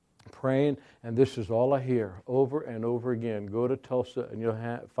 praying, and this is all I hear over and over again. Go to Tulsa and you'll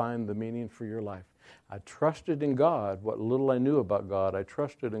find the meaning for your life. I trusted in God. What little I knew about God, I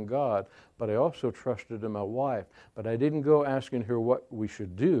trusted in God, but I also trusted in my wife. But I didn't go asking her what we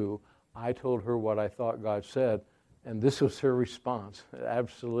should do. I told her what I thought God said, and this was her response.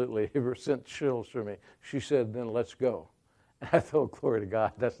 Absolutely. It sent chills through me. She said, then let's go. And I thought, glory to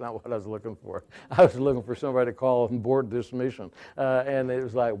God, that's not what I was looking for. I was looking for somebody to call and board this mission. And it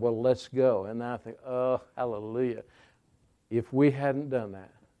was like, well, let's go. And now I think, oh, hallelujah. If we hadn't done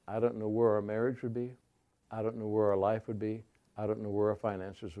that, I don't know where our marriage would be. I don't know where our life would be. I don't know where our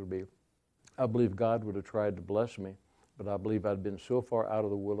finances would be. I believe God would have tried to bless me, but I believe I'd been so far out of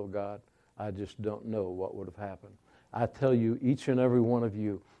the will of God, I just don't know what would have happened. I tell you, each and every one of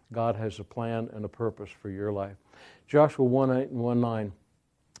you, God has a plan and a purpose for your life. Joshua 1:8 and 1:9,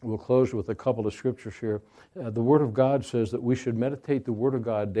 we'll close with a couple of scriptures here. The Word of God says that we should meditate the Word of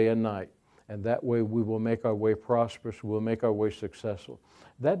God day and night, and that way we will make our way prosperous, we'll make our way successful.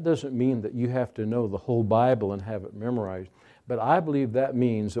 That doesn't mean that you have to know the whole Bible and have it memorized, but I believe that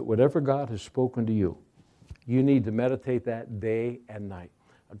means that whatever God has spoken to you, you need to meditate that day and night.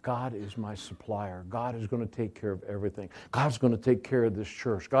 God is my supplier. God is going to take care of everything. God's going to take care of this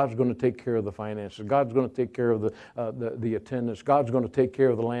church. God's going to take care of the finances. God's going to take care of the attendance. God's going to take care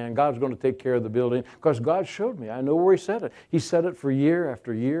of the land. God's going to take care of the building. Because God showed me. I know where He said it. He said it for year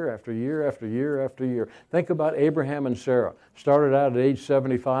after year after year after year after year. Think about Abraham and Sarah. Started out at age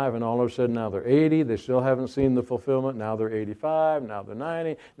 75, and all of a sudden now they're 80. They still haven't seen the fulfillment. Now they're 85. Now they're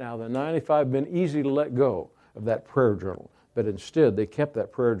 90. Now they're 95. Been easy to let go of that prayer journal. But instead, they kept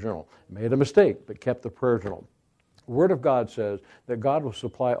that prayer journal. Made a mistake, but kept the prayer journal. The Word of God says that God will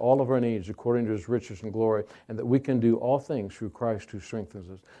supply all of our needs according to His riches and glory, and that we can do all things through Christ who strengthens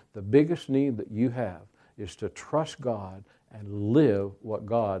us. The biggest need that you have is to trust God and live what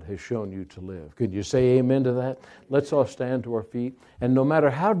God has shown you to live. Could you say amen to that? Let's all stand to our feet. And no matter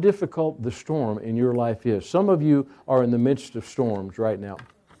how difficult the storm in your life is, some of you are in the midst of storms right now.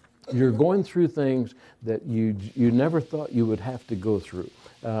 You're going through things that you never thought you would have to go through.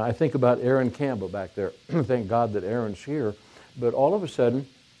 I think about Aaron Campbell back there. Thank God that Aaron's here. But all of a sudden,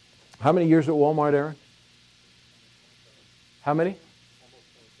 how many years at Walmart, Aaron? How many?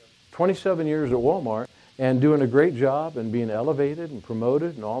 27 years at Walmart, and doing a great job and being elevated and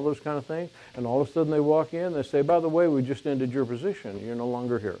promoted and all those kind of things. And all of a sudden they walk in and they say, by the way, we just ended your position. You're no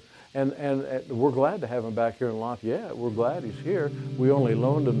longer here. And we're glad to have him back here in Lafayette. We're glad he's here. We only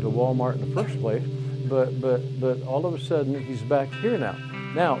loaned him to Walmart in the first place. But all of a sudden, he's back here now.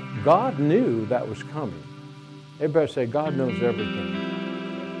 Now, God knew that was coming. Everybody say, God knows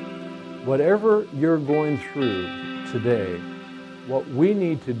everything. Whatever you're going through today, what we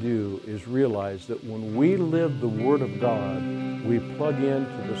need to do is realize that when we live the Word of God, we plug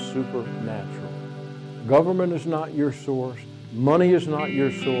into the supernatural. Government is not your source. Money is not your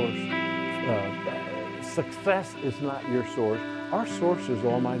source. Success is not your source. Our source is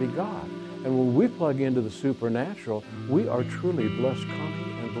Almighty God. And when we plug into the supernatural, we are truly blessed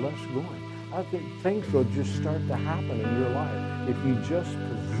coming and blessed going. I think things will just start to happen in your life if you just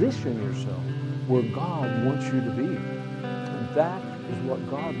position yourself where God wants you to be. And that is what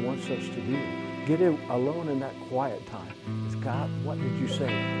God wants us to do. Get alone in that quiet time. It's God, what did you say?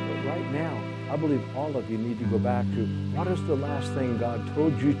 But right now, I believe all of you need to go back to what is the last thing God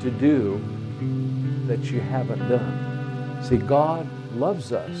told you to do that you haven't done? See, God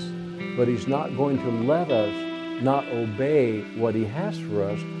loves us, but He's not going to let us not obey what He has for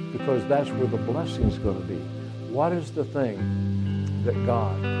us, because that's where the blessing's going to be. What is the thing that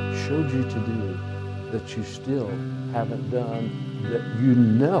God showed you to do that you still haven't done, that you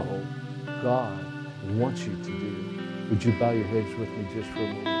know God wants you to do? Would you bow your heads with me just for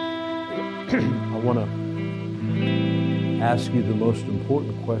a moment? I want to ask you the most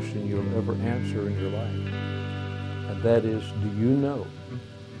important question you'll ever answer in your life. And that is, do you know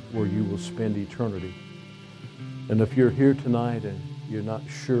where you will spend eternity? And if you're here tonight and you're not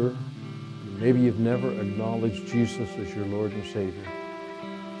sure, maybe you've never acknowledged Jesus as your Lord and Savior,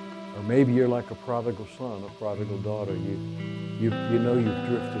 or maybe you're like a prodigal son, a prodigal daughter, you know you've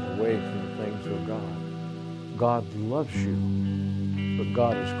drifted away from the things of God. God loves you, but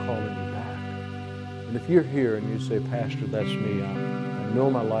God is calling you back. And if you're here and you say, Pastor, that's me, I know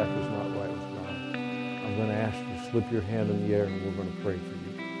my life is not right with God, I'm going to ask you to slip your hand in the air and we're going to pray for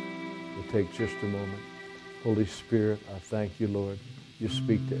you. We'll take just a moment. Holy Spirit, I thank you, Lord. You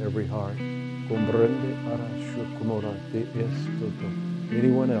speak to every heart.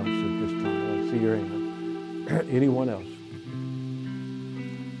 Anyone else at this time? I see your hand. Anyone else?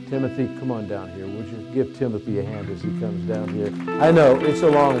 Timothy, come on down here. Would you give Timothy a hand as he comes down here? I know, it's a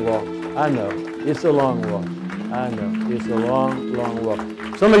long walk. I know, it's a long walk. I know, it's a long, long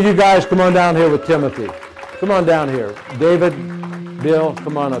walk. Some of you guys, come on down here with Timothy. Come on down here. David, Bill,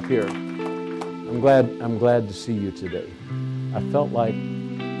 come on up here. I'm glad to see you today. I felt like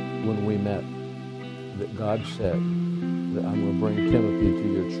when we met that God said that I'm going to bring Timothy to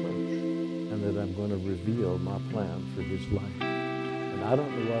your church and that I'm going to reveal my plan for his life. And I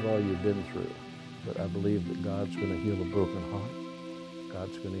don't know what all you've been through, but I believe that God's going to heal a broken heart.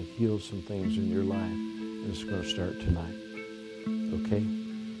 God's going to heal some things in your life, and it's going to start tonight. Okay?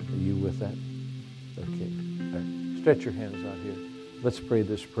 Are you with that? Okay. All right. Stretch your hands out here. Let's pray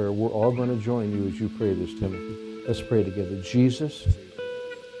this prayer. We're all going to join you as you pray this, Timothy. Let's pray together. Jesus,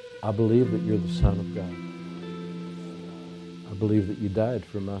 I believe that you're the Son of God. I believe that you died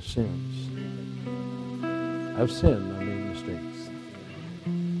for my sins. I've sinned. I made mistakes.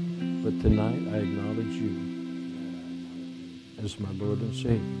 But tonight I acknowledge you as my Lord and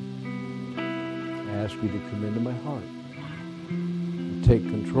Savior. I ask you to come into my heart and take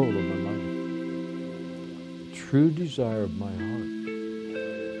control of my life. The true desire of my heart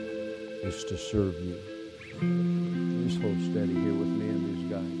is to serve you. Please hold steady here with me and these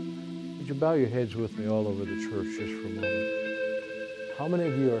guys. Would you bow your heads with me all over the church just for a moment? How many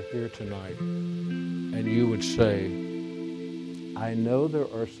of you are here tonight and you would say, I know there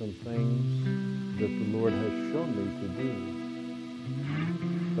are some things that the Lord has shown me to do,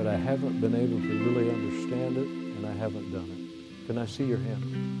 but I haven't been able to really understand it and I haven't done it. Can I see your hands?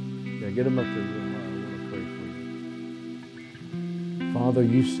 Yeah, get them up there real high. I want to pray for you. Father,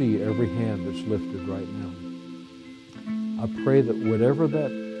 you see every hand that's lifted right now. I pray that whatever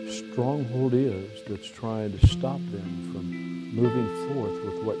that stronghold is that's trying to stop them from moving forth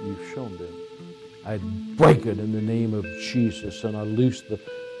with what you've shown them, I break it in the name of Jesus, and I loose the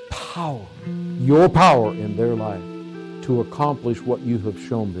power, your power in their life to accomplish what you have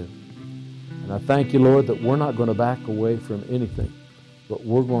shown them. And I thank you, Lord, that we're not going to back away from anything, but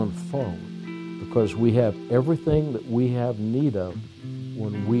we're going forward because we have everything that we have need of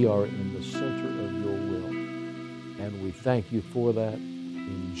when we are in the center of your will. And we thank you for that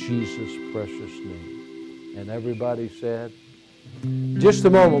in Jesus' precious name. And everybody said, just a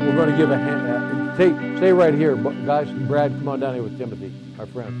moment, we're going to give a hand. Stay right here. Guys, Brad, come on down here with Timothy, our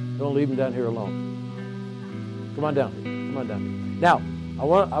friend. Don't leave him down here alone. Come on down here. Come on down here. Now, I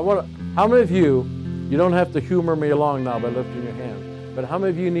want to, how many of you don't have to humor me along now by lifting your hands, but how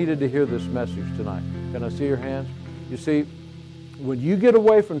many of you needed to hear this message tonight? Can I see your hands? You see, when you get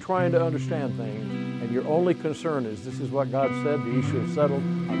away from trying to understand things and your only concern is this is what God said, the issue is settled,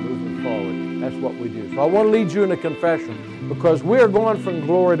 I'm moving forward. That's what we do. So I want to lead you in a confession because we are going from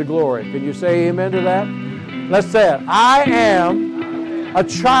glory to glory. Can you say amen to that? Let's say it. I am a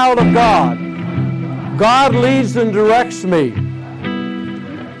child of God. God leads and directs me.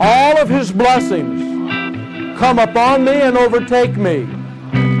 All of his blessings come upon me and overtake me.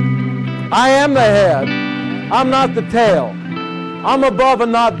 I am the head. I'm not the tail. I'm above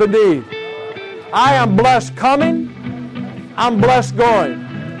and not beneath. I am blessed coming. I'm blessed going.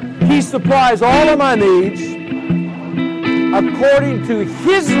 He supplies all of my needs according to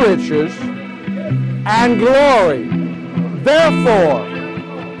his riches and glory. Therefore,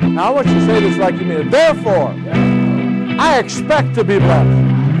 now I want you to say this like you mean it. Therefore, I expect to be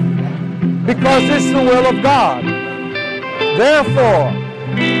blessed because it's the will of God. Therefore,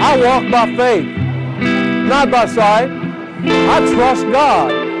 I walk by faith, not by sight. I trust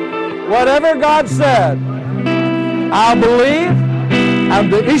God. Whatever God said, I believe, and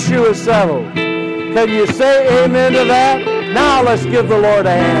the issue is settled. Can you say amen to that? Now let's give the Lord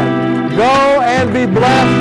a hand. Go and be blessed.